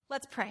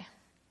Let's pray.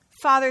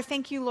 Father,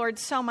 thank you, Lord,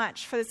 so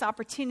much for this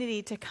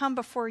opportunity to come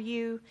before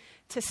you,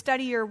 to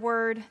study your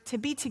word, to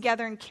be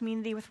together in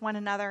community with one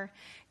another,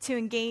 to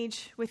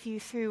engage with you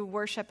through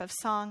worship of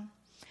song.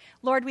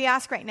 Lord, we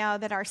ask right now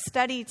that our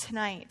study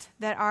tonight,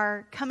 that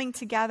our coming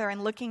together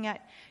and looking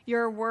at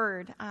your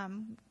word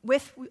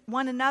with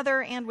one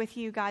another and with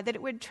you, God, that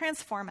it would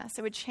transform us,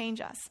 it would change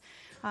us,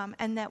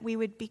 and that we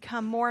would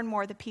become more and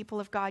more the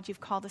people of God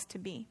you've called us to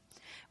be.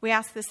 We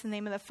ask this in the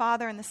name of the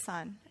Father and the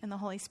Son and the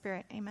Holy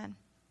Spirit. Amen.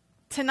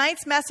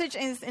 Tonight's message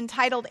is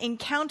entitled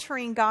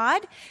Encountering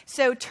God.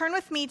 So turn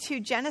with me to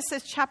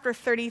Genesis chapter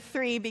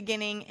 33,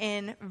 beginning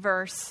in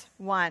verse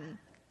 1.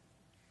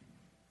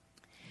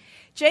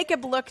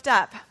 Jacob looked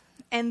up,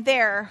 and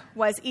there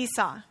was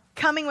Esau,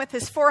 coming with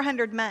his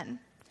 400 men.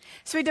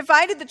 So he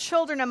divided the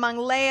children among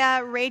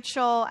Leah,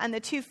 Rachel, and the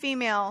 2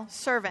 female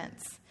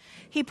servants.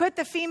 He put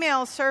the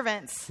female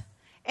servants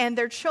and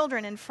their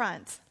children in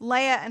front,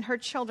 Leah and her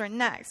children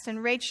next,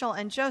 and Rachel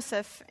and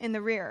Joseph in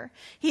the rear.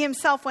 He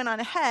himself went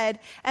on ahead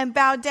and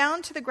bowed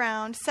down to the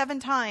ground 7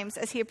 times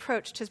as he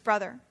approached his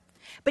brother.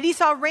 But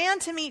Esau ran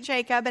to meet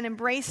Jacob and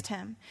embraced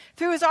him,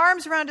 threw his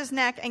arms around his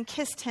neck and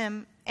kissed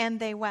him,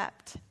 and they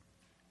wept.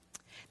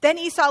 Then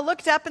Esau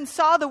looked up and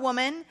saw the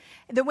women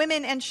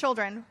and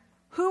children.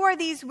 "Who are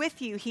these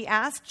with you?" he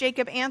asked.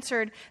 Jacob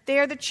answered, "They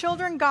are the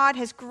children God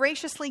has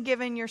graciously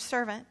given your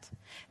servant."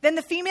 Then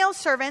the female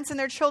servants and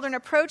their children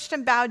approached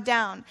and bowed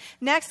down.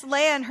 Next,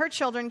 Leah and her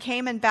children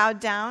came and bowed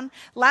down.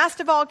 Last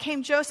of all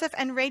came Joseph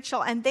and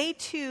Rachel, and they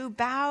too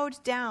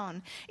bowed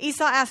down.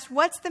 Esau asked,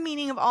 "What's the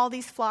meaning of all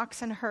these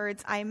flocks and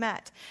herds I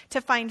met?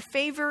 To find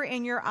favor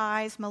in your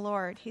eyes, my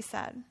lord," he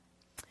said.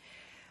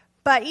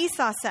 But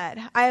Esau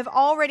said, "I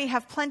already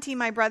have plenty,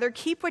 my brother.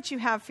 Keep what you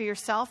have for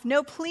yourself."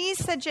 "No, please,"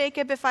 said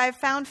Jacob, "if I have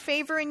found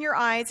favor in your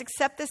eyes,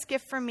 accept this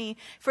gift from me.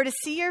 For to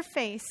see your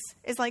face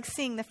is like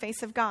seeing the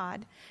face of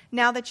God,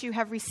 now that you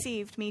have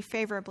received me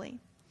favorably.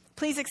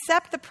 Please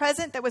accept the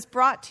present that was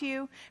brought to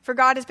you, for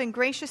God has been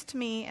gracious to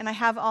me, and I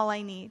have all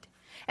I need."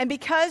 And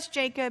because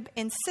Jacob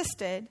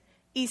insisted,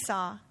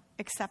 Esau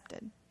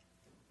accepted.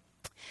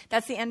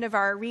 That's the end of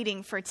our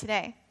reading for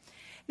today.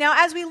 Now,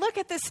 as we look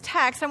at this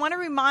text, I want to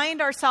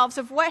remind ourselves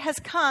of what has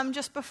come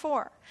just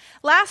before.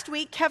 Last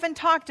week, Kevin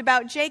talked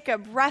about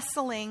Jacob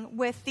wrestling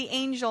with the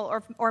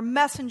angel or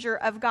messenger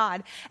of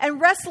God,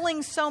 and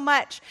wrestling so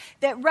much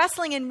that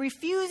wrestling and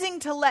refusing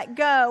to let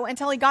go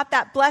until he got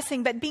that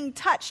blessing, but being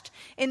touched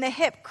in the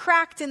hip,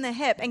 cracked in the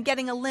hip, and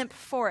getting a limp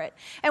for it.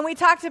 And we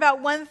talked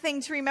about one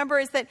thing to remember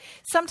is that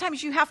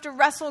sometimes you have to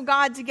wrestle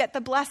God to get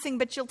the blessing,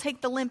 but you'll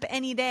take the limp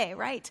any day,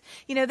 right?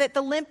 You know, that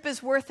the limp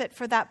is worth it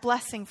for that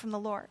blessing from the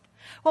Lord.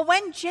 Well,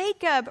 when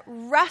Jacob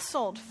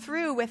wrestled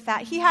through with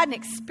that, he had an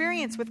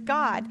experience with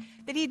God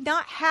that he'd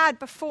not had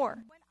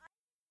before.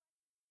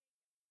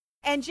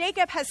 And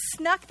Jacob has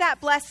snuck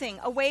that blessing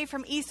away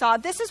from Esau.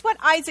 This is what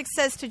Isaac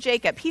says to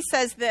Jacob. He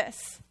says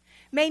this,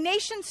 "May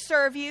nations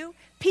serve you,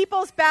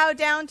 peoples bow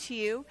down to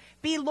you,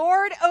 be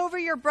lord over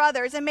your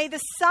brothers, and may the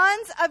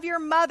sons of your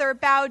mother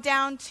bow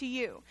down to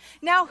you."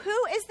 Now,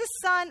 who is the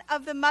son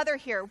of the mother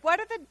here? What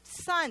are the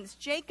sons,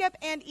 Jacob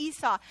and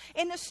Esau?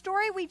 In the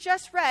story we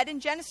just read in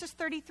Genesis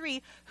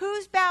 33,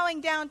 who's bowing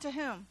down to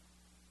whom?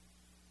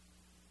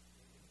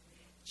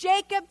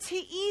 Jacob to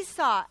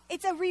Esau.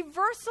 It's a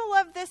reversal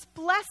of this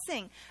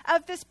blessing,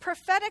 of this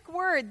prophetic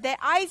word that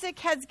Isaac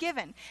has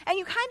given. And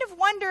you kind of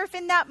wonder if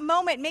in that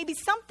moment, maybe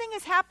something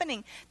is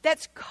happening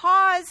that's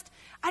caused,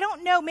 I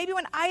don't know, maybe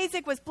when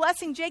Isaac was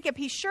blessing Jacob,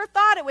 he sure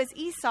thought it was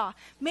Esau.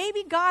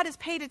 Maybe God has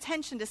paid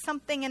attention to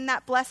something in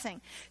that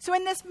blessing. So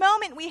in this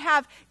moment, we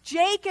have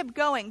Jacob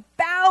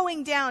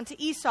bowing down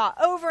to Esau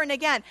over and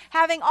again,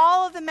 having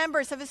all of the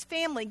members of his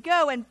family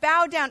go and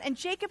bow down, and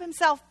Jacob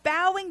himself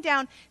bowing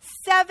down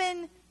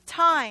 7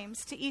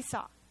 times to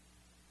Esau.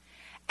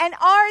 And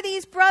are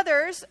these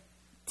brothers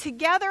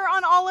together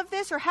on all of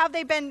this, or have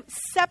they been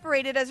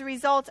separated as a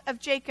result of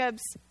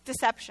Jacob's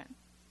deception?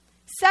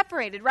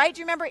 Separated, right?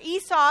 Do you remember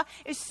Esau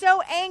is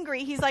so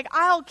angry, he's like,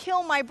 "I'll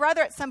kill my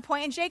brother" at some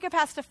point, and Jacob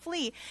has to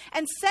flee.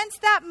 And since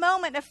that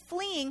moment of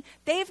fleeing,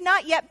 they've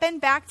not yet been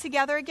back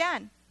together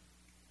again.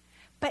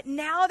 But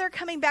now they're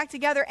coming back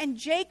together, and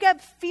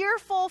Jacob,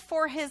 fearful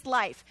for his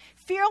life,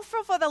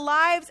 fearful for the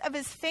lives of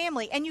his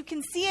family. And you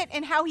can see it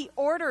in how he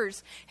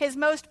orders his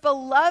most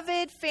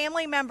beloved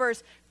family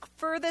members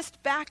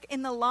furthest back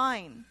in the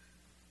line,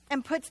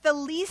 and puts the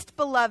least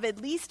beloved,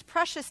 least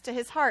precious to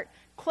his heart,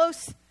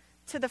 close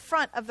to the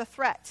front of the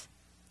threat.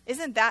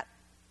 Isn't that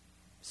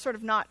sort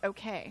of not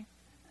okay?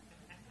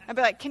 I'd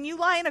be like, can you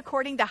line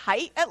according to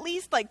height at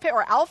least?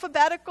 Or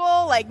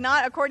alphabetical,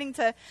 not according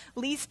to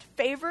least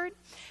favored?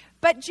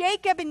 But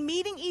Jacob, in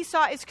meeting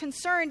Esau, is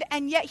concerned,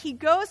 and yet he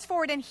goes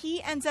forward and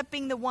he ends up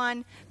being the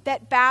one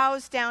that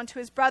bows down to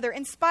his brother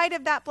in spite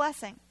of that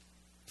blessing.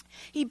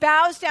 He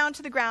bows down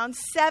to the ground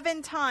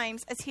 7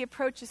 times as he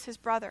approaches his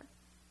brother.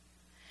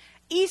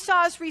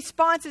 Esau's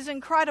response is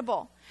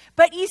incredible.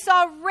 But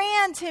Esau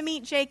ran to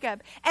meet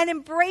Jacob and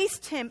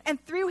embraced him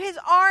and threw his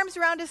arms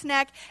around his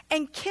neck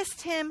and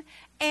kissed him,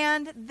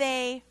 and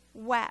they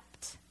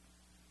wept.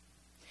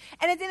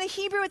 And in the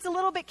Hebrew, it's a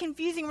little bit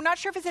confusing. We're not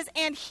sure if it says,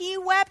 and he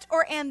wept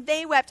or and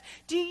they wept.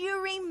 Do you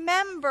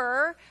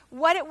remember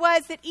what it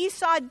was that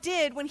Esau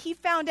did when he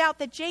found out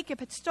that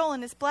Jacob had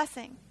stolen his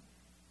blessing?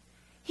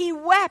 He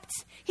wept.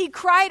 He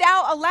cried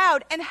out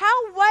aloud. And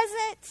how was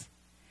it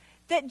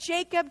that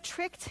Jacob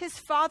tricked his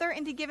father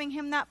into giving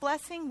him that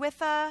blessing?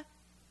 With a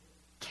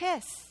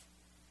kiss.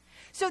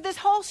 So this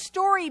whole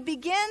story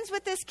begins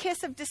with this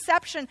kiss of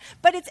deception,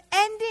 but it's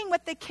ending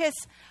with the kiss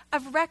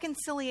of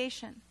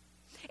reconciliation.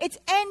 It's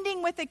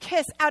ending with a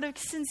kiss out of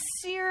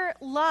sincere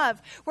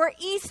love, where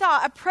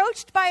Esau,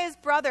 approached by his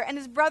brother, and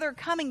his brother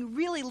coming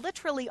really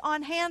literally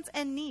on hands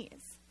and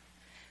knees,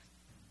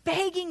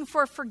 begging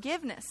for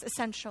forgiveness,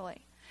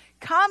 essentially,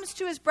 comes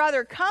to his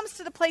brother, comes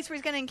to the place where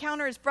he's going to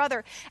encounter his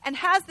brother, and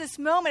has this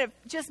moment of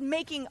just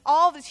making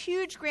all this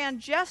huge grand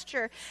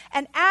gesture.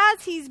 And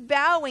as he's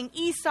bowing,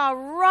 Esau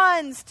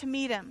runs to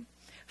meet him,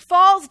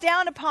 falls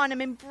down upon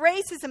him,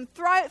 embraces him,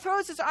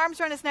 throws his arms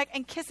around his neck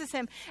and kisses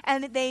him,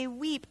 and they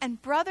weep, and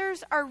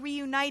brothers are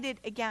reunited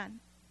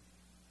again.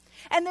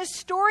 And this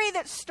story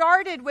that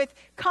started with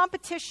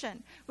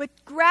competition, with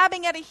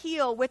grabbing at a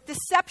heel, with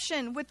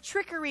deception, with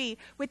trickery,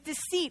 with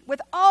deceit,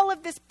 with all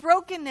of this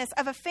brokenness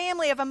of a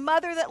family, of a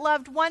mother that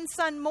loved one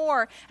son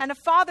more and a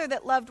father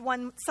that loved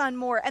one son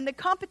more, and the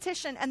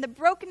competition and the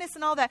brokenness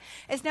and all that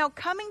is now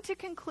coming to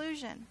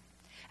conclusion.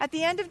 At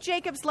the end of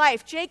Jacob's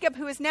life, Jacob,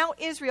 who is now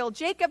Israel,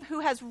 Jacob,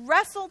 who has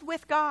wrestled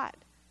with God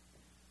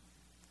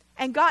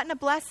and gotten a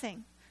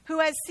blessing, who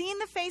has seen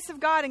the face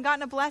of God and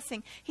gotten a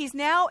blessing, he's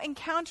now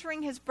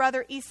encountering his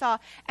brother Esau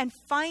and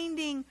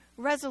finding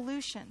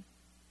resolution.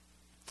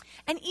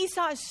 And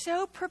Esau is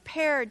so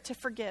prepared to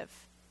forgive,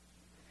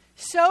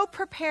 so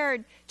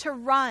prepared to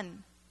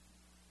run,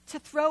 to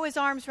throw his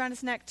arms around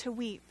his neck, to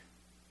weep.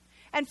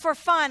 And for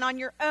fun, on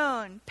your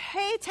own,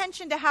 pay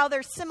attention to how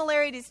there's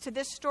similarities to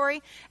this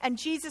story and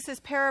Jesus'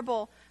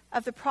 parable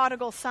of the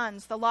prodigal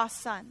sons, the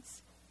lost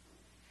sons,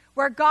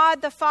 where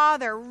God the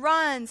Father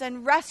runs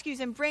and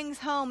rescues and brings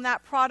home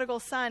that prodigal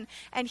son.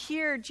 And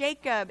here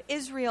Jacob,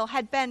 Israel,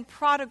 had been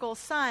prodigal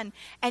son,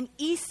 and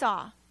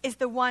Esau is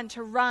the one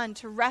to run,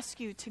 to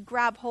rescue, to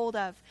grab hold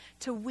of,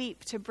 to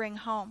weep, to bring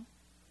home.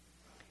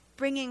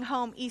 Bringing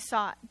home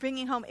Esau,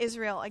 bringing home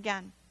Israel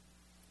again.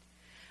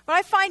 What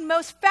I find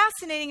most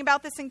fascinating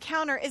about this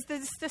encounter is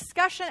this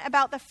discussion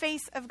about the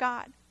face of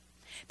God.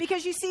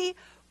 Because you see,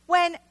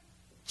 when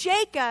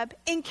Jacob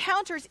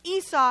encounters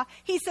Esau,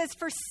 he says,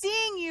 "For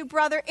seeing you,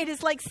 brother, it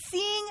is like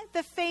seeing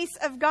the face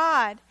of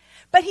God."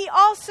 But he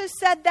also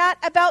said that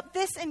about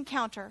this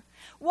encounter.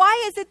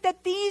 Why is it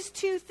that these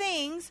two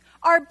things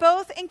are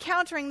both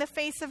encountering the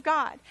face of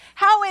God?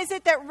 How is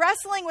it that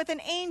wrestling with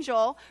an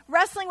angel,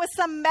 wrestling with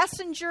some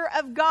messenger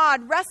of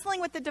God,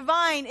 wrestling with the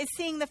divine is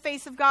seeing the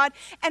face of God,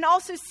 and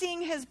also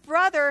seeing his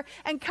brother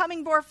and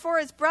coming before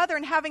his brother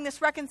and having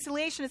this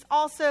reconciliation is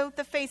also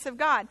the face of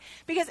God?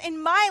 Because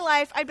in my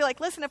life, I'd be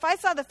like, listen, if I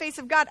saw the face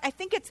of God, I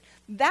think it's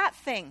that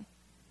thing,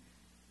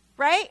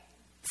 right?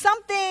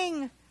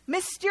 Something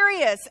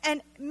mysterious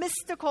and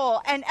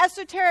mystical and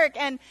esoteric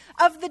and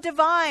of the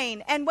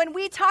divine. And when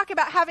we talk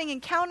about having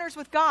encounters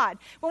with God,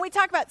 when we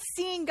talk about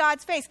seeing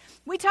God's face,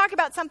 we talk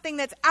about something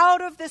that's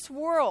out of this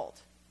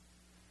world,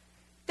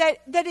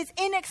 that is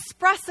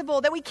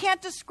inexpressible, that we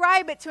can't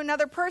describe it to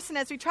another person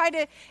as we try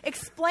to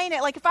explain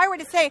it. Like if I were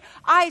to say,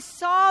 I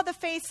saw the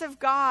face of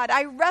God,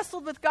 I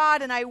wrestled with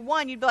God and I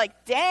won, you'd be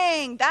like,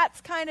 dang,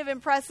 that's kind of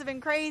impressive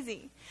and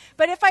crazy.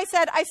 But if I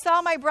said, I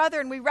saw my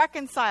brother and we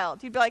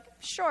reconciled, you'd be like,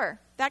 sure,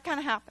 that kind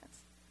of happens.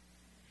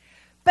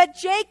 But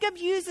Jacob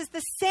uses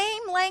the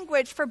same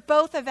language for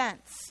both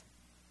events.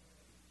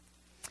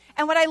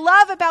 And what I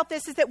love about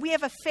this is that we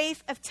have a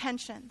faith of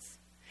tensions.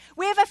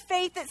 We have a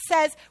faith that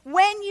says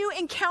when you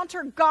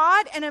encounter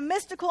God in a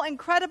mystical,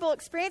 incredible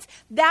experience,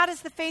 that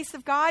is the face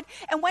of God.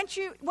 And when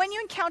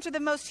you encounter the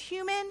most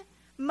human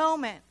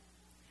moment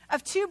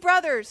of two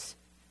brothers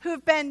who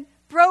have been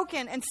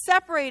broken and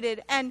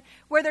separated and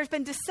where there's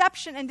been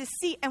deception and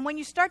deceit, and when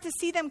you start to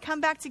see them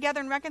come back together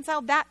and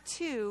reconcile, that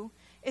too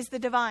is the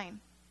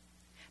divine.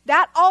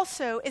 That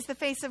also is the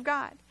face of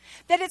God.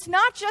 That it's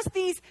not just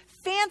these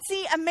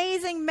fancy,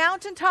 amazing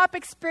mountaintop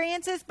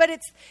experiences, but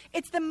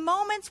it's the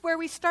moments where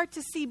we start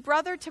to see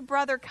brother to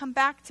brother come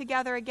back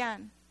together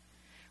again.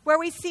 Where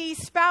we see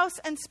spouse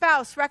and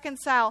spouse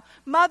reconcile,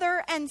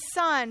 mother and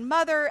son,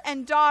 mother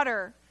and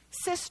daughter,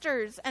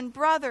 sisters and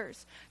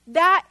brothers.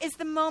 That is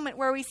the moment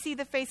where we see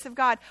the face of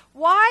God.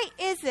 Why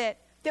is it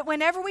that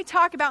whenever we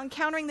talk about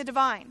encountering the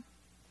divine,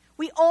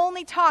 we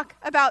only talk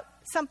about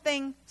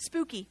something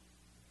spooky?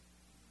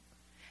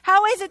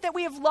 How is it that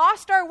we have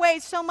lost our way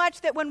so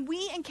much that when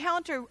we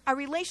encounter a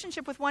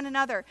relationship with one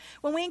another,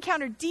 when we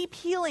encounter deep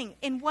healing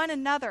in one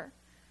another,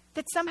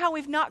 that somehow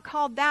we've not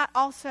called that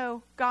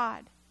also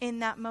God in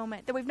that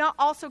moment, that we've not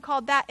also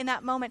called that in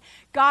that moment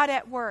God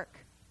at work,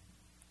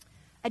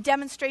 a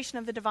demonstration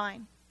of the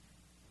divine?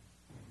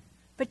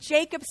 But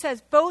Jacob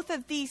says both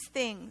of these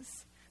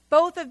things,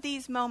 both of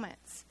these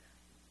moments,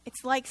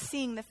 it's like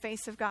seeing the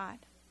face of God.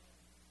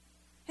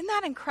 Isn't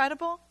that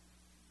incredible?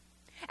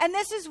 And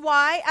this is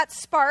why at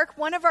Spark,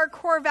 one of our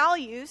core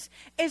values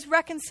is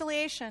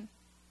reconciliation.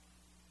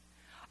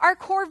 Our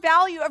core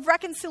value of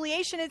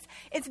reconciliation,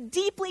 it's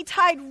deeply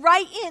tied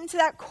right into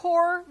that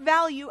core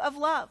value of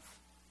love.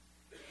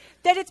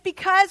 That it's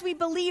because we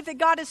believe that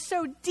God has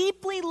so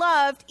deeply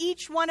loved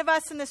each one of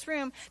us in this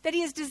room that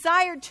he has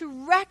desired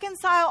to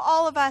reconcile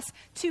all of us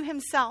to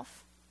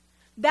himself.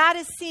 That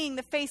is seeing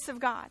the face of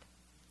God.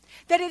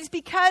 That it is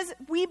because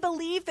we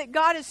believe that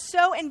God is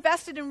so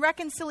invested in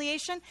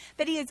reconciliation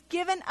that he has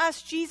given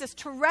us Jesus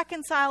to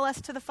reconcile us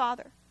to the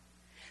Father.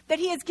 That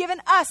he has given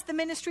us the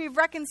ministry of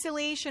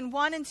reconciliation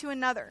one into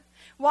another.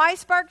 Why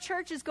Spark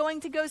Church is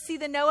going to go see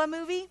the Noah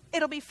movie?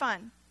 It'll be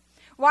fun.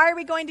 Why are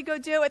we going to go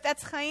do it?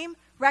 That's Chaim.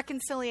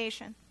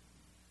 Reconciliation.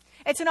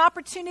 It's an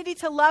opportunity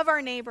to love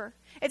our neighbor.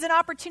 It's an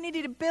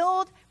opportunity to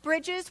build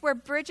bridges where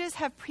bridges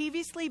have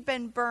previously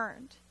been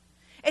burned.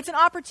 It's an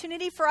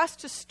opportunity for us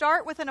to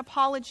start with an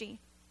apology.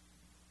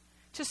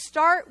 To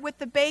start with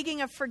the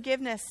begging of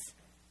forgiveness.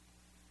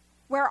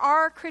 Where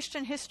our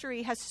Christian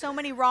history has so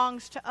many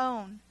wrongs to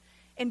own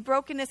in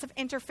brokenness of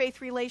interfaith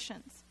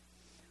relations.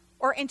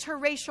 Or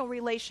interracial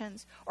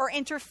relations, or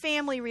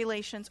interfamily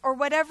relations, or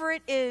whatever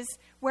it is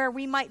where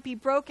we might be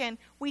broken,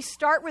 we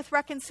start with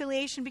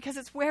reconciliation because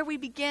it's where we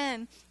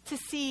begin to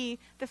see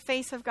the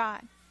face of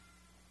God.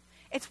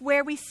 It's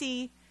where we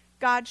see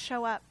God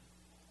show up.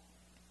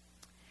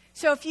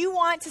 So if you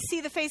want to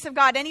see the face of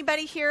God,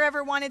 anybody here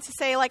ever wanted to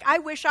say, like, I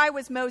wish I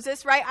was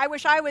Moses, right? I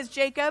wish I was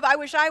Jacob. I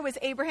wish I was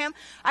Abraham.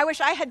 I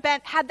wish I had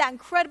that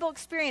incredible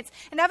experience.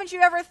 And haven't you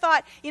ever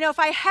thought, if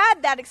I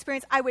had that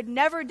experience, I would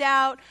never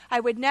doubt.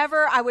 I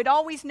would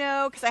always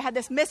know because I had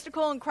this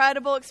mystical,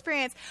 incredible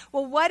experience.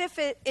 Well, what if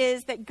it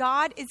is that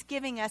God is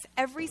giving us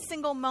every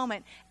single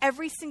moment,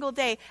 every single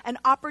day, an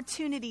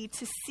opportunity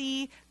to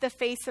see the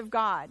face of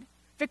God?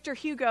 Victor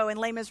Hugo in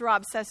Les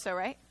Miserables says so,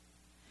 right?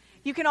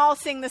 You can all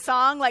sing the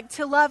song, like,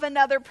 to love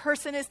another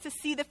person is to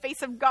see the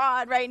face of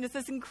God, right? And it's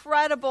this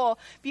incredible,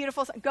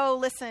 beautiful song. Go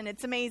listen,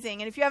 it's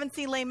amazing. And if you haven't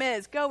seen Les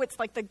Mis, go, it's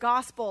like the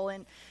gospel,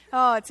 and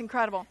it's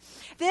incredible.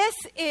 This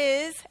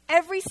is,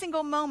 every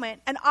single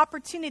moment, an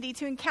opportunity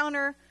to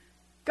encounter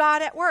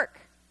God at work.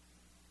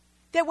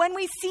 That when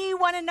we see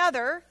one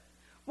another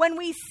and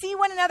we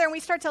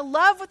start to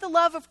love with the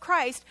love of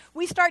Christ,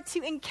 we start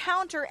to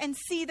encounter and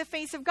see the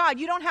face of God.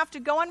 You don't have to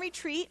go on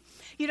retreat.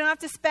 You don't have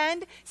to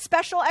spend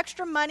special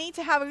extra money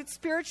to have a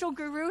spiritual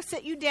guru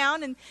sit you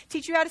down and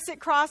teach you how to sit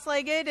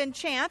cross-legged and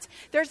chant.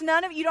 You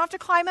don't have to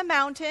climb a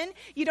mountain.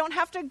 You don't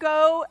have to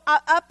go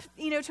up,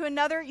 to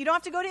another. You don't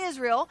have to go to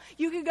Israel.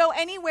 You can go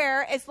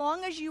anywhere as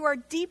long as you are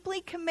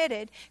deeply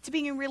committed to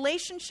being in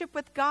relationship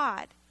with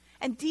God.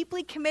 And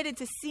deeply committed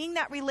to seeing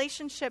that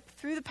relationship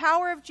through the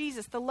power of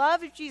Jesus, the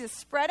love of Jesus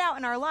spread out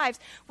in our lives,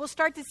 we'll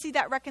start to see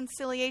that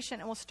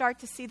reconciliation and we'll start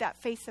to see that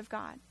face of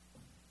God.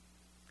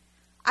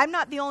 I'm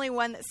not the only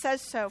one that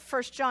says so.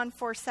 1 John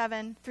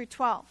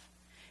 4:7-12.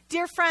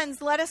 Dear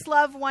friends, let us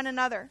love one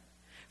another.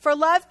 For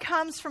love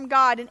comes from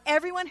God, and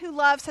everyone who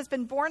loves has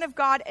been born of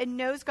God and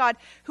knows God.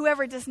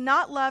 Whoever does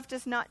not love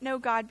does not know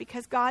God,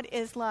 because God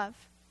is love.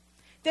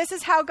 This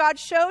is how God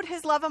showed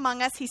his love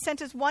among us. He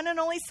sent his one and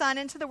only Son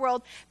into the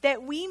world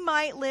that we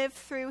might live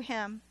through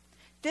him.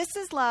 This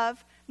is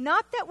love,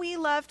 not that we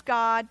loved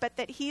God, but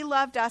that he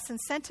loved us and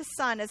sent his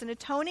Son as an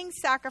atoning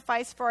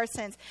sacrifice for our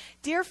sins.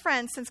 Dear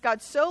friends, since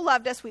God so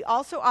loved us, we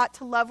also ought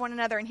to love one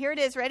another. And here it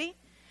is, ready?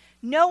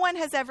 No one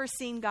has ever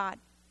seen God.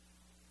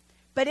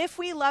 But if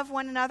we love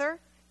one another,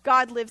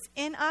 God lives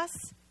in us,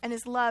 and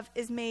his love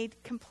is made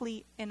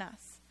complete in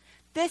us.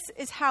 This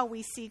is how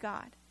we see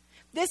God.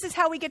 This is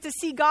how we get to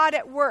see God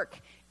at work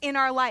in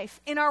our life,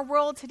 in our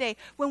world today,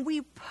 when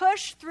we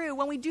push through,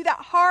 when we do that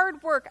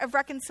hard work of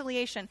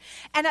reconciliation.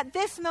 And at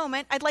this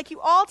moment, I'd like you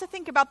all to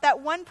think about that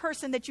one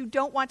person that you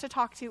don't want to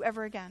talk to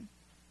ever again.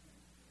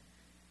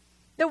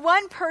 The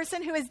one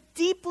person who has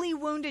deeply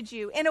wounded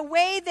you in a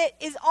way that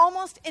is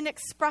almost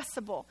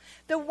inexpressible.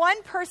 The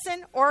one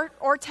person, or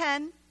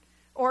 10,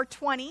 or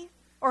 20,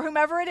 or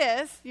whomever it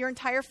is, your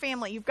entire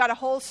family. You've got a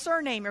whole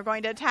surname you're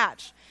going to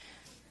attach.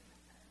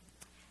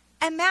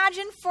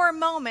 Imagine for a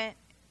moment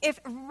if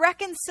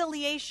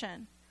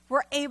reconciliation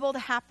were able to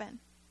happen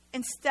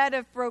instead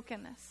of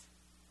brokenness.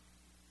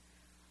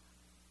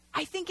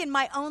 I think in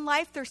my own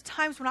life, there's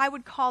times when I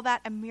would call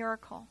that a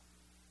miracle.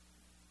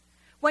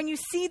 When you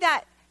see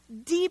that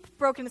deep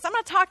brokenness. I'm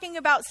not talking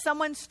about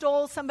someone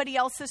stole somebody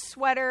else's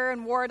sweater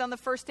and wore it on the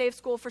first day of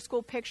school for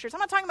school pictures. I'm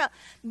not talking about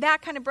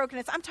that kind of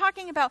brokenness. I'm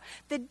talking about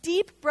the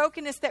deep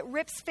brokenness that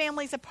rips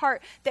families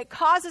apart, that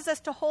causes us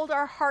to hold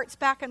our hearts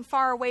back and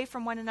far away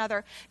from one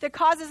another, that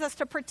causes us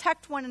to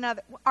protect one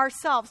another,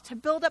 ourselves, to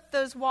build up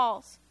those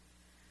walls.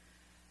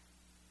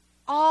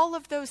 All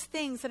of those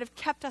things that have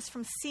kept us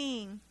from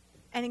seeing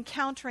and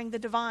encountering the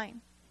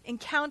divine,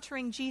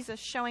 encountering Jesus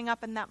showing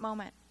up in that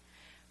moment.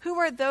 Who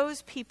are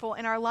those people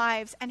in our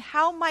lives, and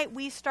how might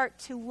we start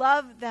to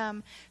love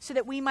them so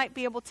that we might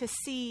be able to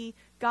see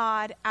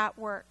God at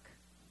work?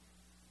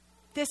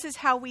 This is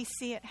how we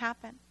see it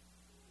happen.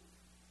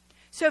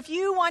 So if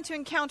you want to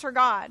encounter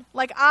God,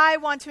 like I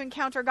want to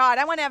encounter God,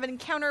 I want to have an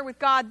encounter with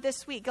God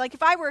this week. Like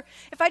if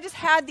I just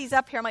had these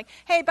up here, I'm like,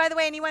 hey, by the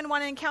way, anyone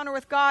want an encounter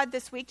with God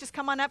this week? Just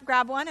come on up,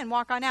 grab one, and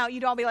walk on out.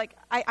 You'd all be like,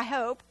 I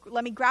hope,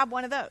 let me grab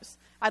one of those.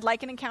 I'd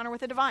like an encounter with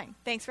the divine.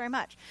 Thanks very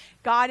much.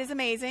 God is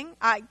amazing.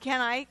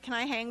 Can I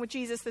hang with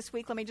Jesus this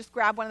week? Let me just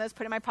grab one of those,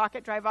 put it in my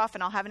pocket, drive off,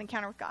 and I'll have an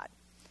encounter with God.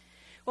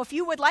 Well, if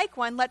you would like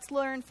one, let's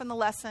learn from the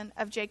lesson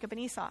of Jacob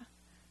and Esau.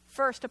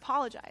 First,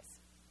 apologize.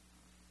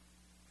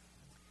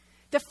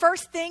 The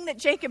first thing that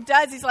Jacob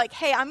does, he's like,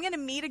 hey, I'm going to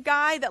meet a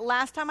guy that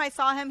last time I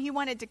saw him, he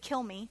wanted to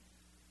kill me.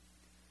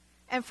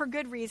 And for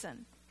good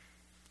reason.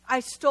 I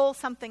stole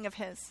something of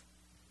his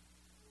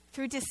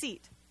through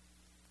deceit.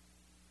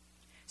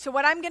 So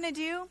what I'm going to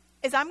do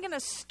is I'm going to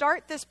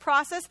start this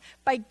process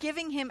by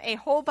giving him a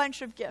whole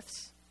bunch of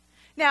gifts.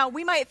 Now,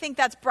 we might think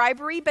that's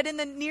bribery, but in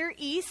the Near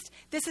East,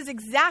 this is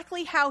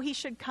exactly how he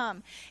should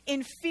come.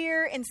 In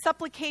fear, in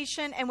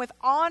supplication, and with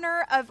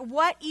honor of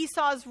what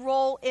Esau's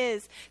role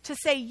is. To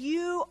say,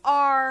 you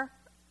are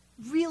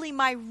really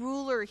my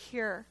ruler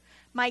here,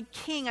 my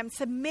king. I'm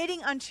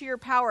submitting unto your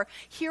power.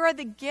 Here are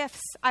the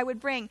gifts I would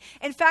bring.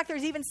 In fact,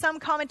 there's even some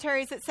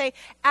commentaries that say,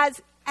 as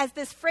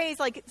this phrase,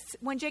 like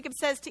when Jacob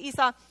says to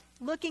Esau,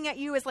 looking at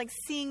you is like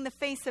seeing the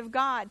face of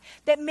God.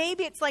 That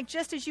maybe it's like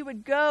just as you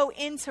would go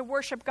in to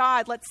worship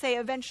God, let's say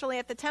eventually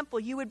at the temple,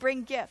 you would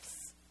bring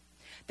gifts.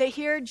 That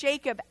here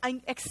Jacob,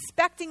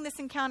 expecting this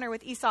encounter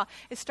with Esau,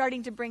 is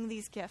starting to bring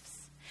these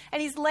gifts.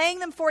 And he's laying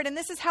them forward, and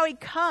this is how he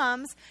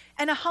comes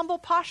in a humble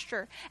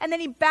posture. And then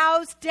he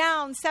bows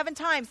down 7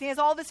 times. He has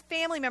all of his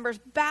family members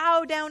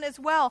bow down as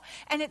well.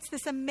 And it's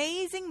this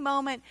amazing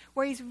moment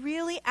where he's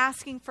really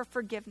asking for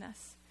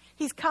forgiveness.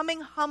 He's coming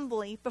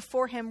humbly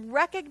before him,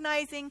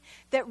 recognizing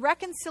that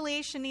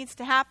reconciliation needs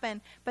to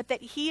happen, but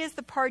that he is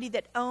the party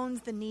that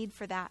owns the need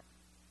for that.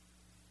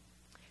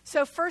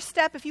 So first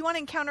step, if you want to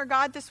encounter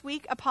God this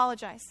week,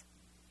 apologize.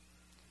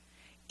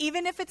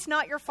 Even if it's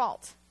not your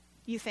fault,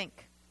 you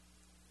think.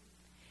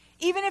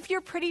 Even if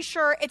you're pretty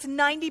sure it's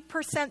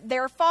 90%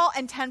 their fault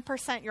and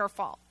 10% your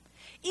fault.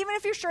 Even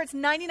if you're sure it's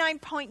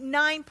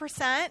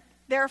 99.9%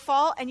 their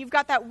fault and you've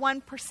got that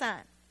 1%.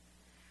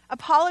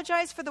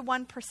 Apologize for the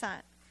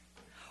 1%.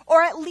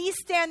 Or at least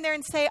stand there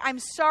and say, I'm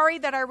sorry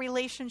that our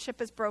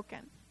relationship is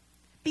broken.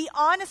 Be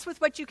honest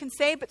with what you can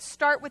say, but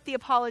start with the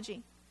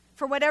apology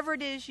for whatever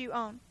it is you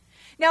own.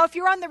 Now, if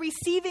you're on the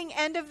receiving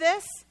end of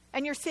this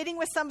and you're sitting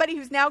with somebody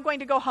who's now going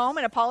to go home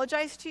and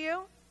apologize to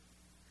you,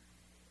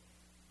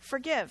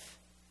 forgive.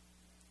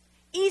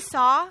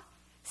 Esau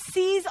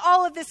sees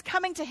all of this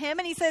coming to him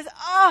and he says,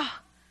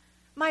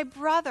 my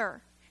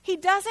brother. He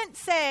doesn't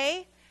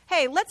say,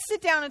 hey, let's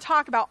sit down and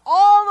talk about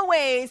all the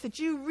ways that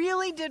you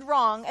really did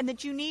wrong and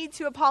that you need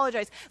to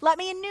apologize. Let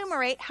me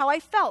enumerate how I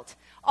felt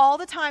all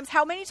the times,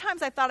 how many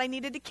times I thought I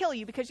needed to kill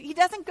you, because he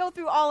doesn't go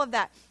through all of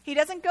that. He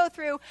doesn't go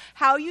through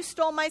how you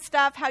stole my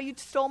stuff, how you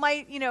stole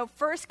my,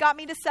 first got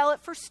me to sell it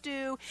for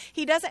stew.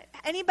 He doesn't,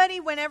 anybody,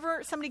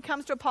 whenever somebody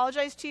comes to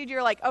apologize to you,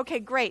 you're like, okay,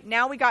 great.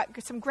 Now we got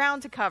some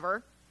ground to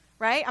cover,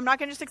 right? I'm not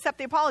going to just accept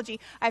the apology.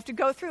 I have to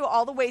go through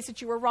all the ways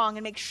that you were wrong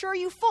and make sure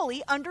you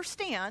fully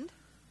understand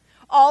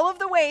all of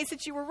the ways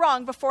that you were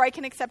wrong before I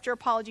can accept your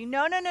apology.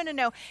 No.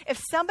 If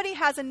somebody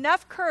has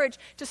enough courage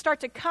to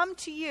start to come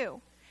to you,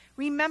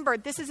 remember,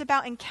 this is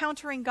about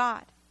encountering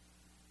God.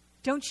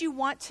 Don't you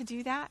want to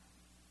do that?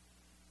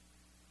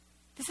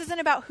 This isn't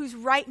about who's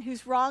right and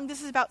who's wrong.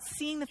 This is about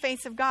seeing the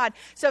face of God.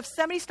 So if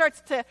somebody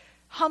starts to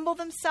humble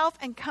themselves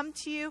and come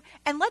to you,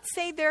 and let's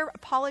say their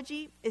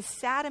apology is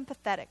sad and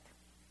pathetic.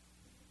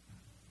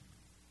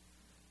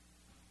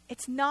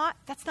 That's not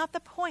the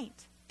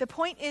point. The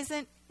point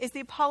isn't, is the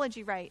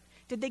apology right?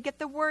 Did they get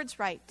the words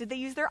right? Did they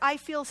use their I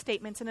feel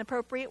statements in an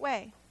appropriate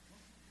way?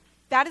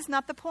 That is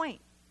not the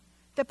point.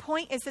 The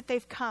point is that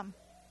they've come.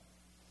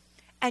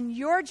 And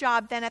your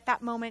job then at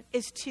that moment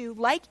is to,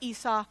 like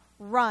Esau,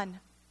 run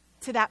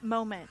to that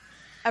moment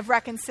of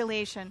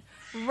reconciliation.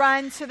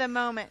 Run to the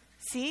moment.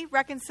 See?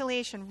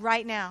 Reconciliation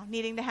right now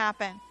needing to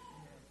happen.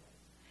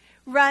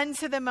 Run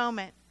to the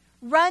moment.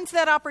 Run to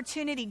that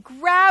opportunity.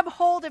 Grab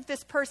hold of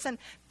this person.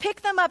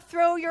 Pick them up.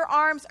 Throw your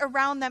arms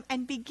around them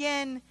and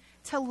begin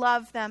to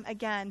love them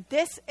again.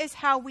 This is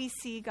how we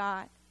see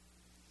God.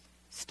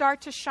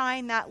 Start to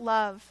shine that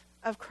love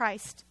of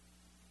Christ.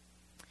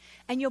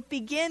 And you'll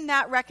begin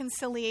that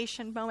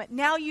reconciliation moment.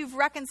 Now you've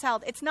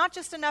reconciled. It's not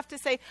just enough to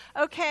say,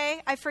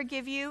 okay, I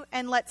forgive you,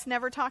 and let's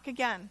never talk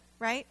again,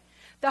 right?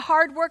 The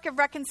hard work of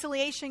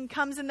reconciliation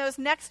comes in those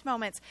next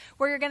moments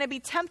where you're going to be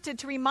tempted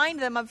to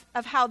remind them of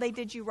how they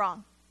did you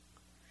wrong.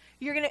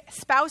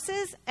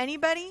 Spouses,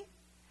 anybody?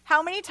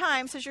 How many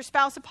times has your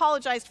spouse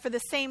apologized for the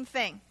same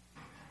thing?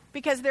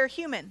 Because they're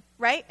human,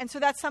 right? And so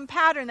that's some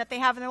pattern that they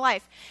have in their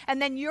life.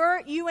 And then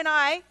you and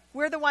I,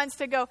 we're the ones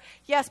to go,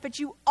 yes, but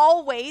you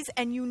always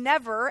and you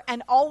never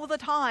and all the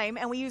time.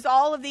 And we use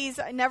all of these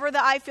never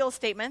the I feel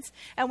statements.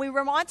 And we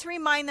want to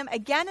remind them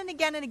again and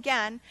again and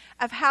again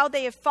of how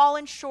they have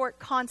fallen short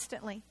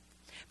constantly.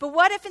 But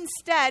what if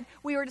instead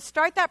we were to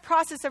start that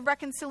process of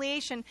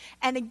reconciliation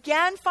and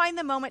again find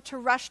the moment to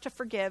rush to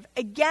forgive,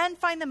 again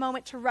find the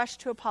moment to rush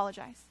to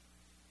apologize?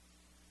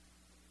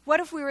 What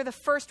if we were the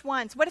first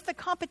ones? What if the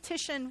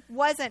competition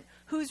wasn't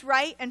who's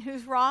right and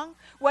who's wrong?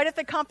 What if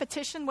the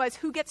competition was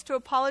who gets to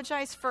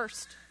apologize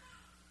first?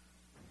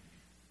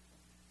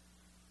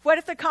 What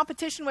if the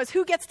competition was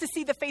who gets to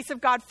see the face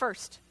of God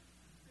first?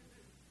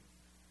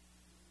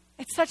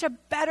 It's such a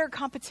better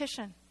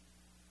competition.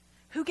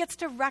 Who gets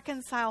to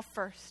reconcile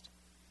first?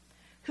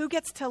 Who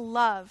gets to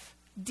love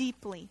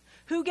deeply?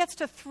 Who gets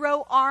to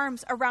throw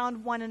arms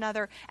around one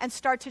another and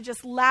start to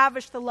just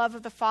lavish the love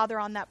of the Father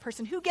on that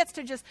person? Who gets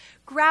to just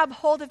grab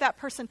hold of that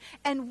person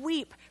and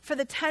weep for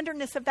the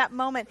tenderness of that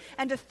moment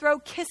and to throw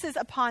kisses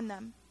upon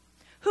them?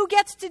 Who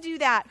gets to do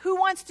that? Who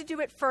wants to do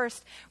it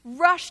first?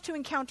 Rush to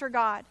encounter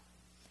God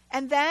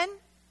and then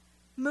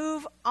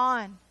move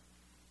on.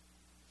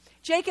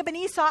 Jacob and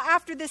Esau,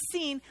 after this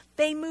scene,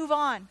 they move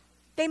on.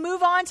 They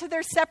move on to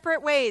their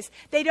separate ways.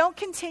 They don't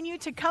continue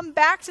to come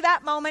back to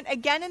that moment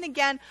again and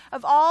again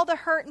of all the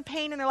hurt and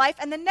pain in their life.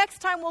 And the next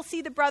time we'll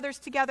see the brothers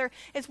together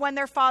is when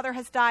their father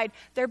has died.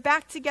 They're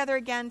back together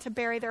again to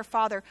bury their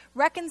father.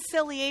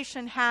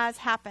 Reconciliation has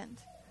happened.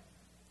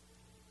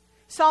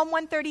 Psalm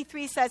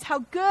 133 says, how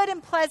good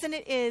and pleasant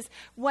it is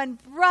when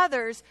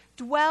brothers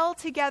dwell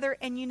together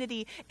in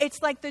unity.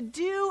 It's like the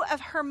dew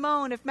of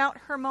Hermon, of Mount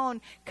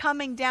Hermon,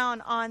 coming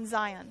down on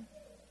Zion.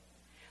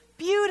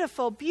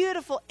 Beautiful,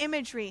 beautiful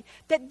imagery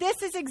that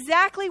this is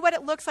exactly what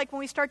it looks like when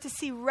we start to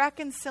see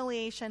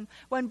reconciliation.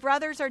 When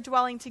brothers are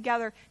dwelling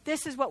together,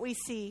 this is what we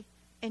see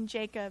in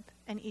Jacob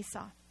and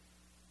Esau.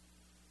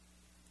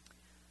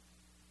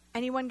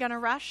 Anyone going to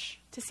rush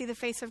to see the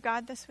face of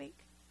God this week?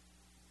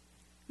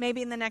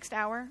 Maybe in the next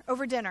hour,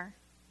 over dinner,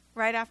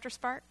 right after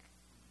Spark?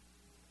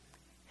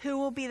 Who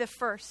will be the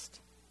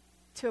first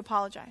to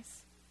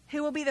apologize?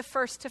 Who will be the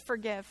first to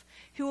forgive?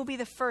 Who will be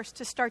the first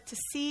to start to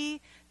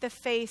see the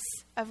face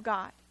of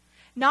God?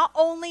 Not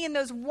only in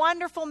those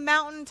wonderful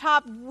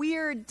mountaintop,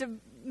 weird,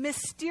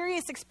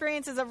 mysterious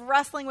experiences of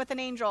wrestling with an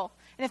angel.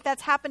 And if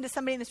that's happened to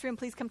somebody in this room,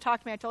 please come talk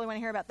to me. I totally want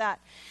to hear about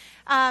that.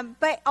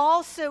 But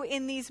also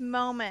in these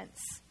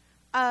moments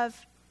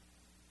of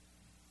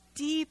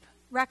deep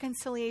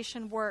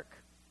reconciliation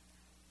work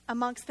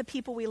amongst the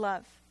people we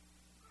love.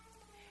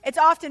 It's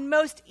often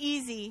most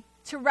easy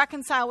to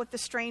reconcile with the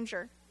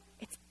stranger.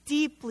 It's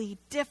deeply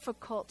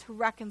difficult to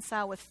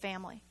reconcile with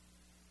family.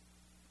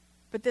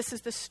 But this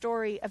is the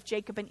story of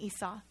Jacob and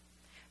Esau,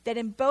 that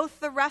in both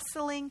the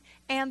wrestling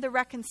and the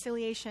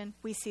reconciliation,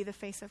 we see the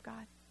face of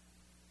God.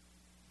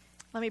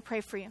 Let me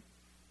pray for you.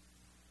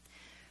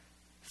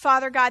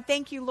 Father God,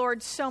 thank you,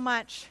 Lord, so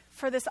much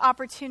for this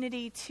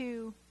opportunity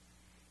to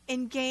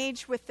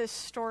engage with this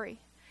story.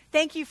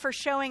 Thank you for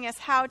showing us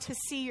how to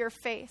see your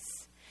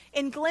face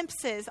in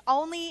glimpses,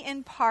 only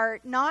in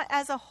part, not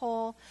as a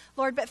whole,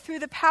 Lord, but through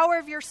the power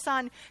of your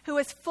Son who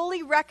has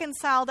fully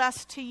reconciled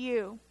us to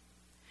you.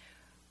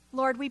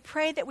 Lord, we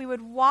pray that we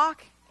would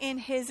walk in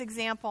his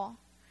example,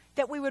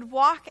 that we would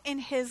walk in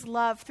his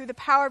love through the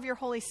power of your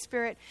Holy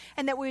Spirit,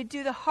 and that we would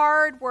do the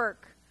hard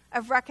work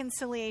of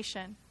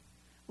reconciliation,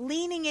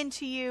 leaning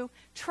into you,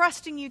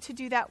 trusting you to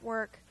do that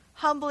work,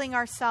 humbling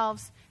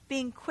ourselves,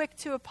 being quick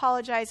to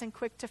apologize and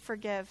quick to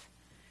forgive,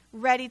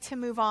 ready to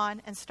move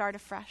on and start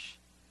afresh.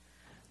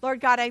 Lord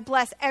God, I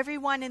bless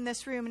everyone in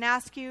this room and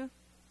ask you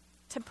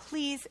to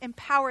please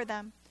empower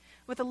them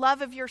with the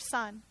love of your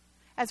Son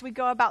as we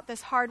go about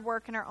this hard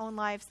work in our own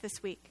lives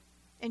this week.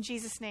 In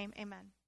Jesus' name, amen.